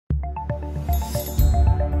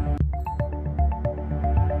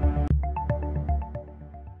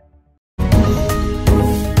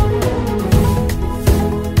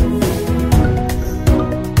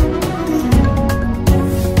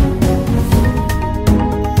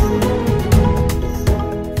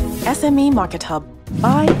SME Market Hub.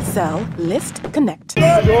 Buy, sell, list, connect.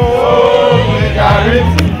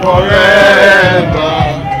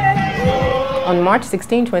 On March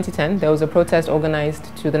 16, 2010, there was a protest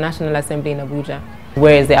organized to the National Assembly in Abuja.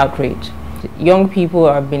 Where is the outrage? Young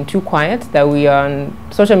people have been too quiet, that we are on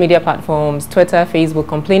social media platforms, Twitter, Facebook,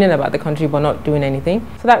 complaining about the country but not doing anything.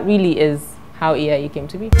 So that really is how EIE came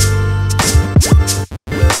to be.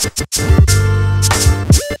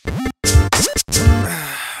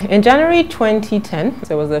 In January 2010,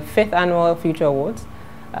 there was the 5th annual Future Awards.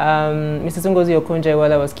 Mrs. Ngozi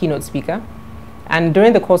Okonjo-Iweala was keynote speaker. And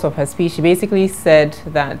during the course of her speech, she basically said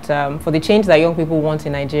that for the change that young people want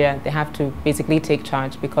in Nigeria, they have to basically take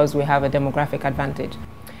charge because we have a demographic advantage.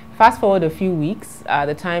 Fast forward a few weeks, at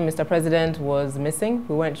the time Mr. President was missing.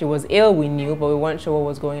 She was ill, we knew, but we weren't sure what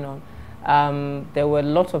was going on. There were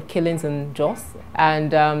lots of killings in Jos,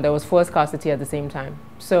 and there was fuel scarcity at the same time.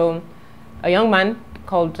 So a young man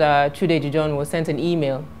called Chude Jijon was sent an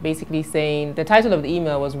email basically saying, the title of the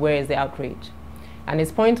email was, "Where is the outrage?" And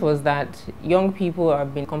his point was that young people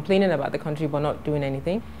have been complaining about the country but not doing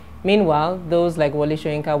anything. Meanwhile, those like Wole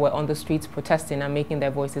Soyinka were on the streets protesting and making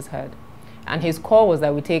their voices heard. And his call was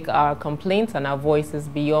that we take our complaints and our voices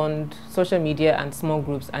beyond social media and small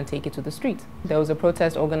groups and take it to the streets. There was a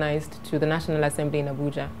protest organized to the National Assembly in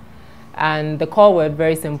Abuja. And the call were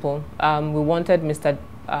very simple. We wanted Mr.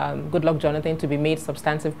 Goodluck Jonathan to be made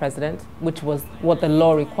substantive president, which was what the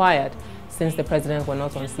law required since the president were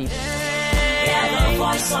not on seat. The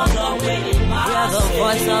voice of the willing mass. The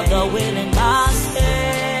voice of the willing mass.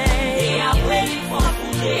 They are waiting for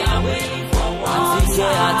food, they are waiting for water. The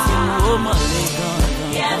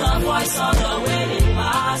voice of the willing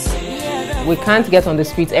mass. We can't get on the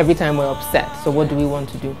streets every time we're upset, so what do we want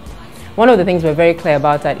to do? One of the things we're very clear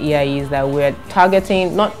about at EIE is that we're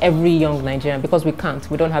targeting not every young Nigerian, because we can't.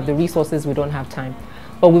 We don't have the resources, we don't have time.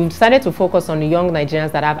 But we've decided to focus on the young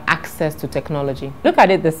Nigerians that have access to technology. Look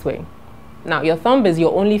at it this way. Now, your thumb is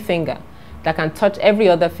your only finger that can touch every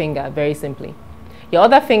other finger very simply. Your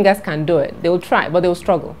other fingers can do it. They'll try, but they'll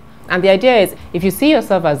struggle. And the idea is, if you see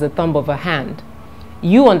yourself as the thumb of a hand,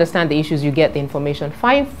 you understand the issues, you get the information.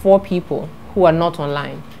 Find 4 people who are not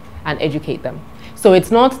online and educate them. So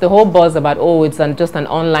it's not the whole buzz about, oh, it's just an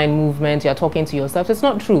online movement, you're talking to yourself. It's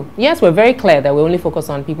not true. Yes, we're very clear that we only focus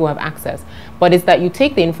on people who have access, but it's that you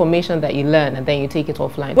take the information that you learn and then you take it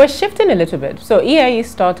offline. We're shifting a little bit. So EIE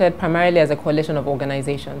started primarily as a coalition of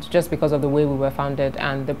organizations, just because of the way we were founded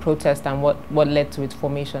and the protest and what led to its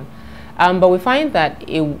formation. But we find that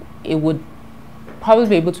it would probably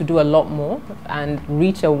be able to do a lot more and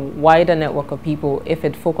reach a wider network of people if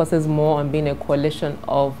it focuses more on being a coalition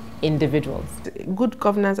of individuals. Good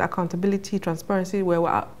governance, accountability, transparency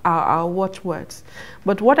were our watchwords.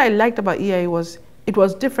 But what I liked about EIE was it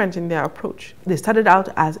was different in their approach. They started out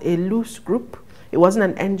as a loose group. It wasn't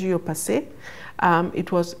an NGO per se.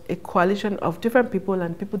 It was a coalition of different people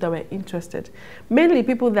and people that were interested. Mainly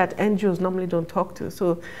people that NGOs normally don't talk to.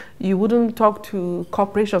 So you wouldn't talk to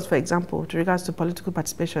corporations, for example, with regards to political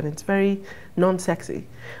participation. It's very non-sexy.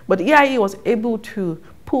 But EIE was able to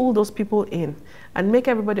pull those people in and make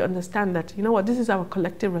everybody understand that, you know what, this is our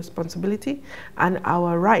collective responsibility and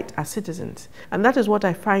our right as citizens. And that is what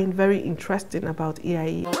I find very interesting about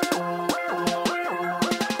EIE.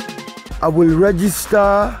 I will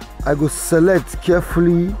register, I go select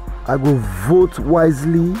carefully, I go vote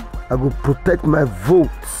wisely, I go protect my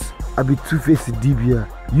votes. I be Two-Face Dibia.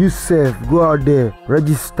 You self, go out there,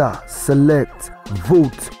 register, select,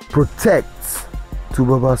 vote, protect. To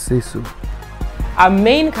Baba say so. Our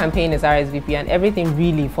main campaign is RSVP, and everything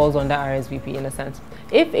really falls under RSVP in a sense.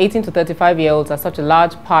 If 18 to 35-year-olds are such a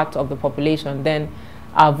large part of the population, then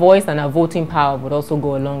our voice and our voting power would also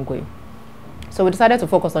go a long way. So we decided to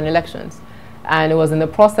focus on elections. And it was in the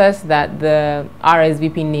process that the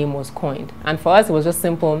RSVP name was coined. And for us, it was just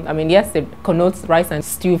simple. I mean, yes, it connotes rice and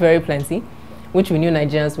stew very plenty, which we knew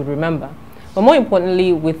Nigerians would remember. But more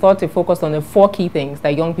importantly, we thought to focus on the 4 key things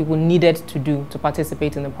that young people needed to do to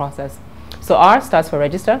participate in the process. So R stands for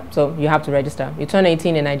register, so you have to register. You turn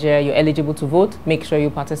 18 in Nigeria, you're eligible to vote, make sure you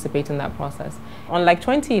participate in that process. Unlike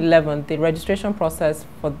 2011, the registration process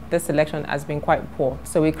for this election has been quite poor.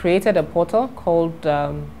 So we created a portal called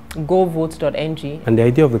govote.ng. And the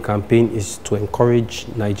idea of the campaign is to encourage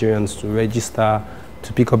Nigerians to register,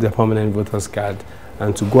 to pick up their permanent voters card,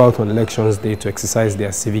 and to go out on elections day to exercise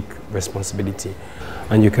their civic responsibility.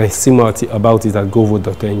 And you can see more about it at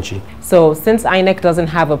govote.ng. So since INEC doesn't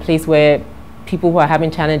have a place where people who are having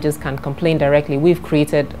challenges can complain directly, we've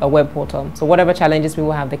created a web portal. So whatever challenges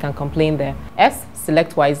people have, they can complain there. S,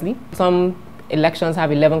 select wisely. Some elections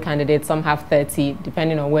have 11 candidates, some have 30,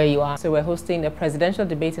 depending on where you are. So we're hosting a presidential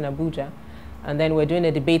debate in Abuja, and then we're doing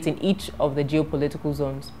a debate in each of the geopolitical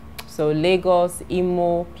zones. So Lagos,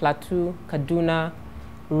 Imo, Plateau, Kaduna,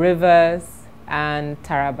 Rivers, and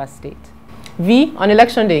Taraba State. V, on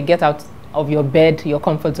election day, get out of your bed, your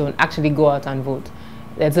comfort zone, actually go out and vote.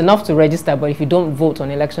 It's enough to register, but if you don't vote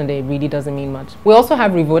on election day, it really doesn't mean much. We also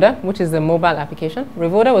have Revoda, which is a mobile application.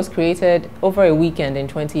 Revoda was created over a weekend in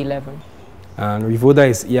 2011. And Revoda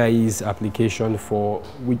is EIE's application for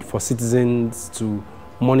citizens to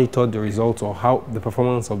monitor the results or how the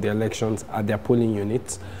performance of the elections at their polling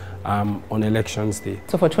units on elections day.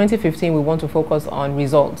 So for 2015, we want to focus on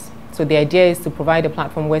results. So the idea is to provide a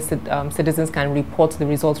platform where citizens can report the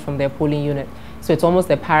results from their polling unit. So it's almost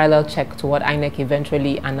a parallel check to what INEC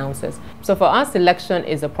eventually announces. So for us, election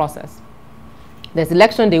is a process. There's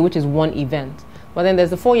election day, which is one event, but then there's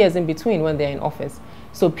the 4 years in between when they're in office.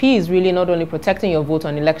 So P is really not only protecting your vote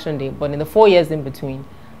on election day, but in the 4 years in between,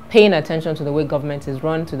 paying attention to the way government is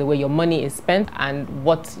run, to the way your money is spent, and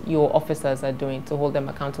what your officers are doing to hold them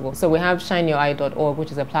accountable. So we have shineyourai.org,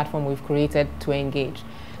 which is a platform we've created to engage.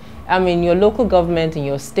 I mean, your local government, in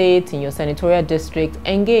your state, in your senatorial district,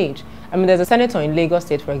 engage. I mean, there's a senator in Lagos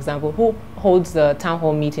State, for example, who holds the town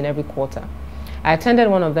hall meeting every quarter. I attended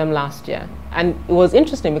one of them last year, and it was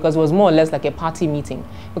interesting because it was more or less like a party meeting,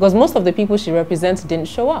 because most of the people she represents didn't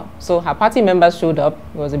show up. So her party members showed up.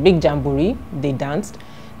 It was a big jamboree. They danced.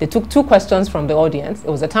 They took 2 questions from the audience. It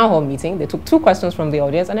was a town hall meeting. They took 2 questions from the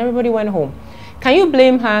audience, and everybody went home. Can you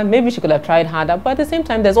blame her? Maybe she could have tried harder, but at the same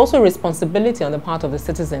time, there's also responsibility on the part of the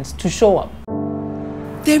citizens to show up.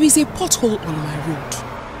 There is a pothole on my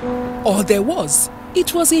road. Or there was.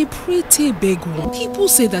 It was a pretty big one. People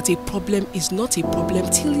say that a problem is not a problem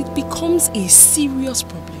till it becomes a serious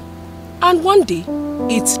problem. And one day,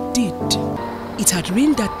 it did. It had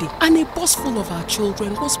rained that day, and a bus full of our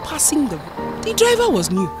children was passing the road. The driver was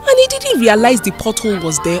new, and he didn't realize the pothole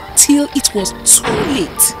was there till it was too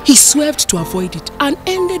late. He swerved to avoid it and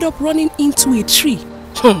ended up running into a tree.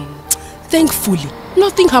 Thankfully,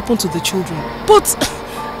 nothing happened to the children, but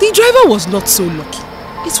the driver was not so lucky.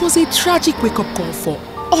 It was a tragic wake-up call for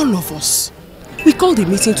all of us. We called a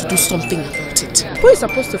meeting to do something about it. Who is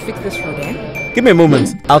supposed to fix this road, eh? Give me a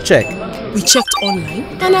moment, I'll check. We checked online,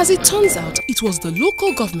 and as it turns out, it was the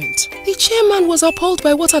local government. The chairman was appalled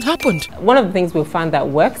by what had happened. One of the things we found that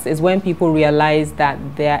works is when people realize that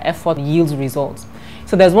their effort yields results.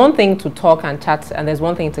 So there's one thing to talk and chat, and there's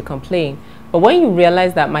one thing to complain. But when you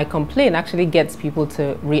realize that my complaint actually gets people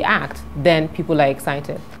to react, then people are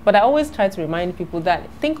excited. But I always try to remind people that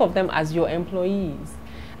think of them as your employees.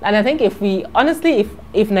 And I think if we, honestly,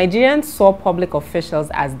 if Nigerians saw public officials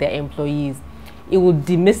as their employees, it would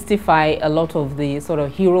demystify a lot of the sort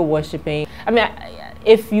of hero worshipping. I mean,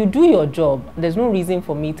 if you do your job, there's no reason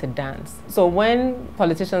for me to dance. So when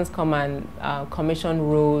politicians come and commission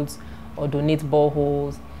roads or donate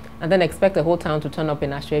boreholes, and then expect the whole town to turn up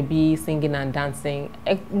in Ashwebi singing and dancing,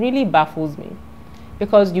 it really baffles me.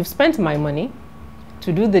 Because you've spent my money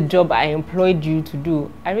to do the job I employed you to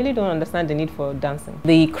do. I really don't understand the need for dancing.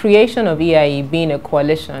 The creation of EIE being a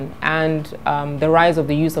coalition and the rise of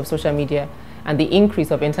the use of social media and the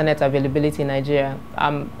increase of internet availability in Nigeria,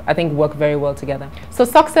 I think work very well together. So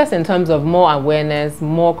success in terms of more awareness,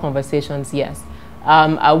 more conversations, yes.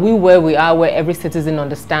 Are we where we are, where every citizen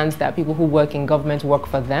understands that people who work in government work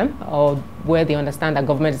for them, or where they understand that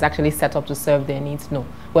government is actually set up to serve their needs? No,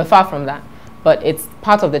 we're far from that. But it's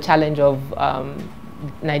part of the challenge of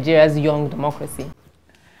Nigeria's young democracy.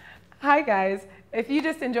 Hi guys, if you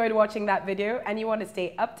just enjoyed watching that video and you want to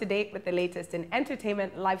stay up to date with the latest in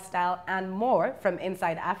entertainment, lifestyle, and more from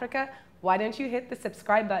inside Africa, why don't you hit the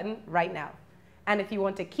subscribe button right now? And if you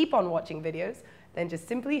want to keep on watching videos, then just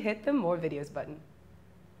simply hit the more videos button.